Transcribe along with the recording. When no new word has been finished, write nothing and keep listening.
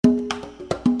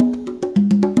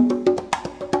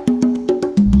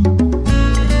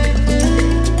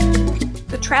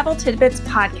Travel Tidbits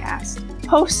podcast,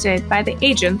 hosted by the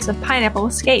agents of Pineapple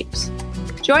Escapes.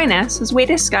 Join us as we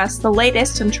discuss the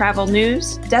latest in travel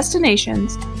news,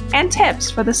 destinations, and tips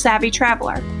for the savvy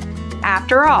traveler.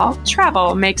 After all,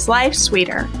 travel makes life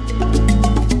sweeter.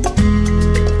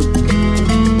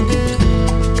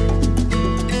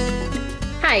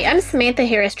 Hi, I'm Samantha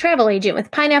Harris, travel agent with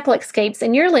Pineapple Escapes,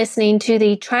 and you're listening to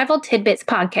the Travel Tidbits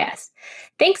podcast.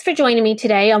 Thanks for joining me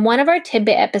today on one of our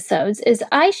Tidbit episodes as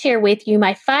I share with you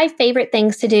my 5 favorite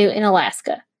things to do in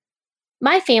Alaska.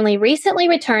 My family recently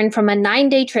returned from a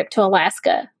 9-day trip to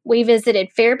Alaska. We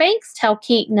visited Fairbanks,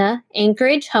 Talkeetna,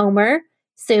 Anchorage, Homer,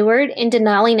 Seward, and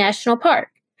Denali National Park.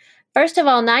 First of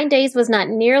all, 9 days was not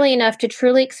nearly enough to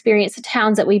truly experience the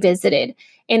towns that we visited,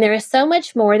 and there is so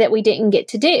much more that we didn't get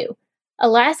to do.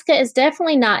 Alaska is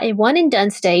definitely not a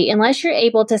one-and-done state unless you're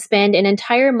able to spend an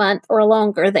entire month or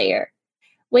longer there.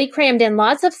 We crammed in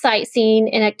lots of sightseeing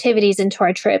and activities into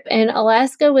our trip, and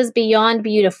Alaska was beyond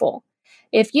beautiful.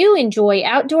 If you enjoy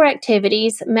outdoor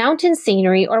activities, mountain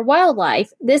scenery, or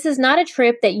wildlife, this is not a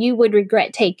trip that you would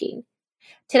regret taking.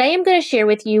 Today I'm going to share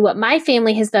with you what my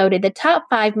family has voted the top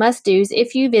 5 must-dos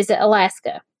if you visit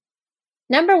Alaska.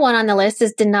 Number 1 on the list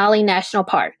is Denali National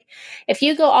Park. If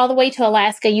you go all the way to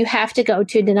Alaska, you have to go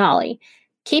to Denali.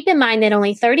 Keep in mind that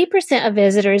only 30% of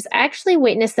visitors actually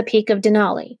witness the peak of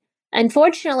Denali.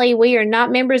 Unfortunately, we are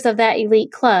not members of that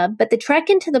elite club, but the trek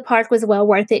into the park was well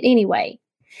worth it anyway.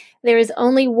 There is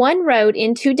only one road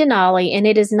into Denali, and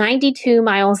it is 92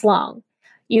 miles long.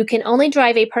 You can only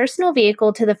drive a personal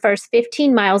vehicle to the first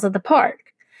 15 miles of the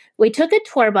park. We took a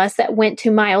tour bus that went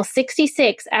to mile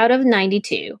 66 out of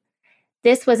 92.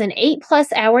 This was an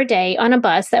 8+ hour day on a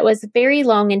bus that was very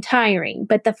long and tiring,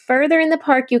 but the further in the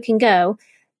park you can go,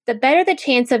 the better the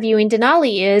chance of viewing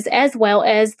Denali is, as well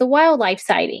as the wildlife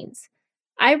sightings.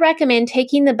 I recommend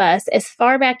taking the bus as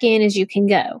far back in as you can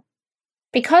go.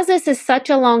 Because this is such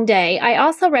a long day, I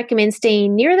also recommend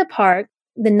staying near the park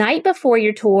the night before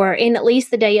your tour and at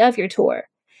least the day of your tour.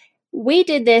 We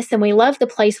did this and we loved the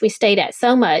place we stayed at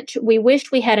so much, we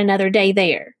wished we had another day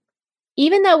there.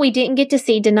 Even though we didn't get to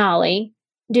see Denali,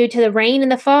 due to the rain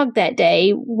and the fog that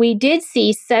day, we did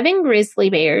see 7 grizzly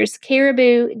bears,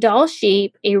 caribou, Dall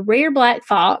sheep, a rare black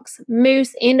fox,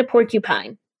 moose, and a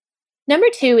porcupine. Number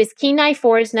 2 is Kenai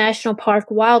Forest National Park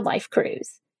Wildlife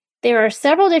Cruise. There are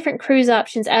several different cruise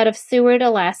options out of Seward,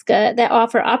 Alaska that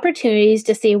offer opportunities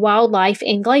to see wildlife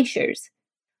and glaciers.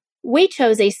 We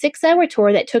chose a 6-hour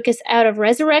tour that took us out of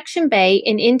Resurrection Bay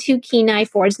and into Kenai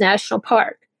Forest National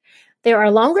Park. There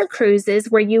are longer cruises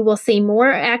where you will see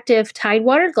more active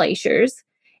tidewater glaciers,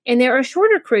 and there are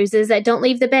shorter cruises that don't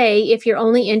leave the bay if you're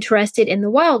only interested in the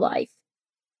wildlife.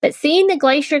 But seeing the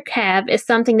glacier calve is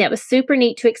something that was super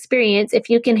neat to experience if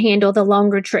you can handle the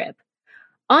longer trip.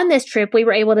 On this trip, we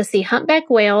were able to see humpback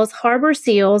whales, harbor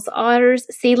seals, otters,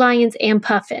 sea lions, and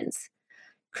puffins.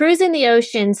 Cruising the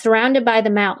ocean surrounded by the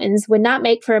mountains would not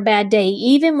make for a bad day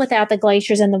even without the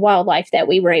glaciers and the wildlife that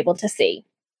we were able to see.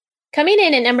 Coming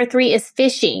in at number 3 is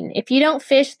fishing. If you don't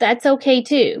fish, that's okay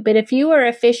too. But if you are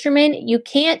a fisherman, you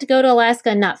can't go to Alaska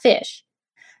and not fish.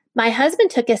 My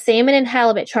husband took a salmon and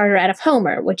halibut charter out of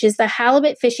Homer, which is the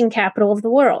halibut fishing capital of the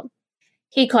world.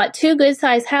 He caught 2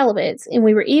 good-sized halibuts, and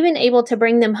we were even able to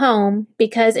bring them home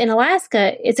because in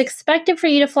Alaska, it's expected for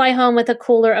you to fly home with a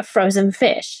cooler of frozen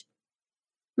fish.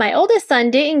 My oldest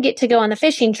son didn't get to go on the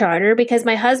fishing charter because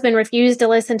my husband refused to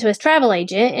listen to his travel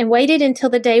agent and waited until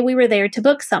the day we were there to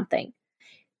book something.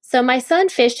 So my son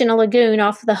fished in a lagoon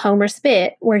off of the Homer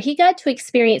Spit where he got to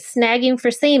experience snagging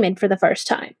for salmon for the first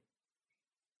time.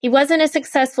 He wasn't as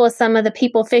successful as some of the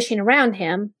people fishing around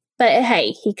him, but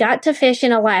hey, he got to fish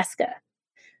in Alaska.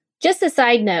 Just a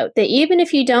side note that even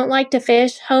if you don't like to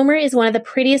fish, Homer is one of the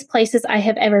prettiest places I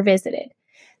have ever visited.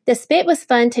 The Spit was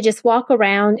fun to just walk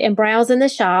around and browse in the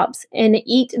shops and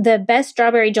eat the best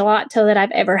strawberry gelato that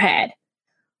I've ever had.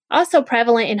 Also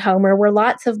prevalent in Homer were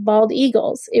lots of bald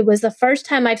eagles. It was the first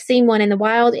time I've seen one in the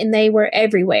wild and they were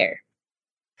everywhere.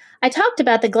 I talked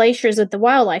about the glaciers with the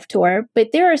wildlife tour,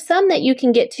 but there are some that you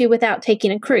can get to without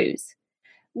taking a cruise.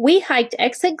 We hiked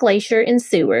Exit Glacier in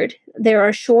Seward. There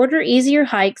are shorter, easier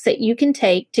hikes that you can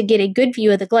take to get a good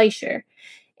view of the glacier.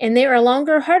 And there are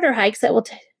longer, harder hikes that will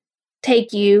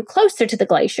take you closer to the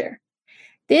glacier.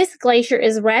 This glacier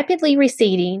is rapidly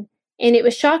receding, and it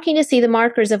was shocking to see the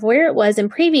markers of where it was in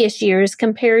previous years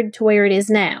compared to where it is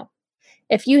now.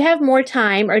 If you have more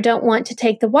time or don't want to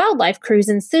take the wildlife cruise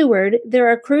in Seward, there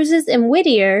are cruises in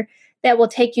Whittier that will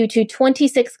take you to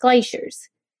 26 glaciers.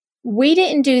 We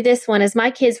didn't do this one as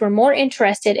my kids were more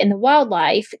interested in the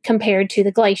wildlife compared to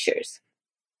the glaciers.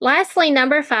 Lastly,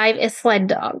 number 5 is sled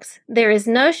dogs. There is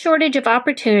no shortage of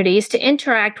opportunities to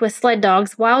interact with sled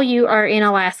dogs while you are in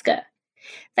Alaska.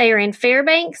 They are in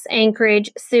Fairbanks, Anchorage,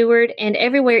 Seward, and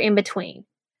everywhere in between.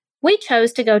 We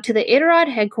chose to go to the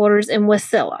Iditarod headquarters in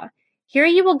Wasilla. Here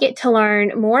you will get to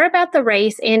learn more about the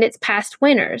race and its past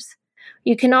winners.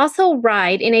 You can also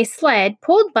ride in a sled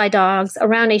pulled by dogs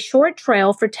around a short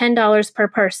trail for $10 per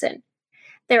person.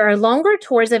 There are longer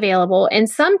tours available and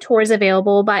some tours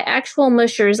available by actual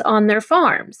mushers on their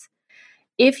farms.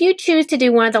 If you choose to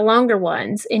do one of the longer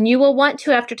ones, and you will want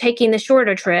to after taking the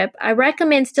shorter trip, I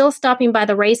recommend still stopping by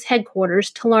the race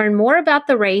headquarters to learn more about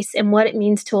the race and what it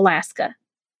means to Alaska.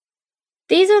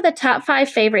 These are the top 5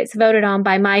 favorites voted on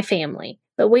by my family,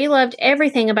 but we loved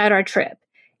everything about our trip.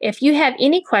 If you have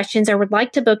any questions or would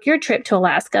like to book your trip to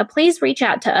Alaska, please reach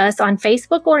out to us on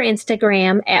Facebook or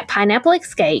Instagram at Pineapple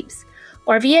Escapes,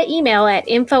 or via email at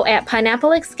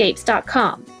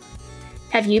info@pineappleescapes.com.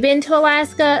 Have you been to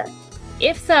Alaska?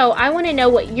 If so, I want to know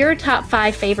what your top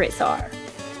 5 favorites are.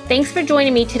 Thanks for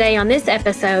joining me today on this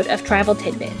episode of Travel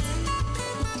Tidbits.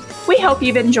 We hope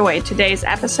you've enjoyed today's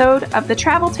episode of the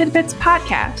Travel Tidbits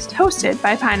podcast hosted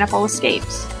by Pineapple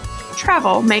Escapes.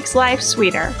 Travel makes life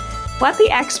sweeter. Let the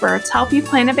experts help you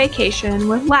plan a vacation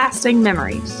with lasting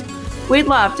memories. We'd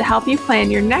love to help you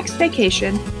plan your next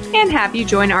vacation and have you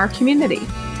join our community.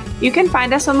 You can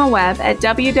find us on the web at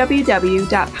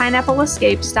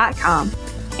www.pineappleescapes.com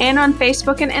and on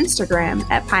Facebook and Instagram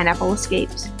at Pineapple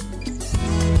Escapes.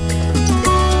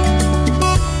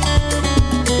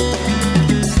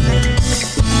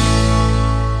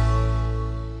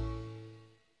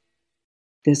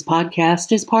 This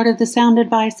podcast is part of the Sound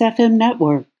Advice FM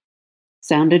network.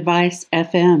 Sound Advice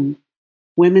FM.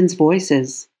 Women's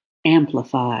voices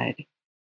amplified.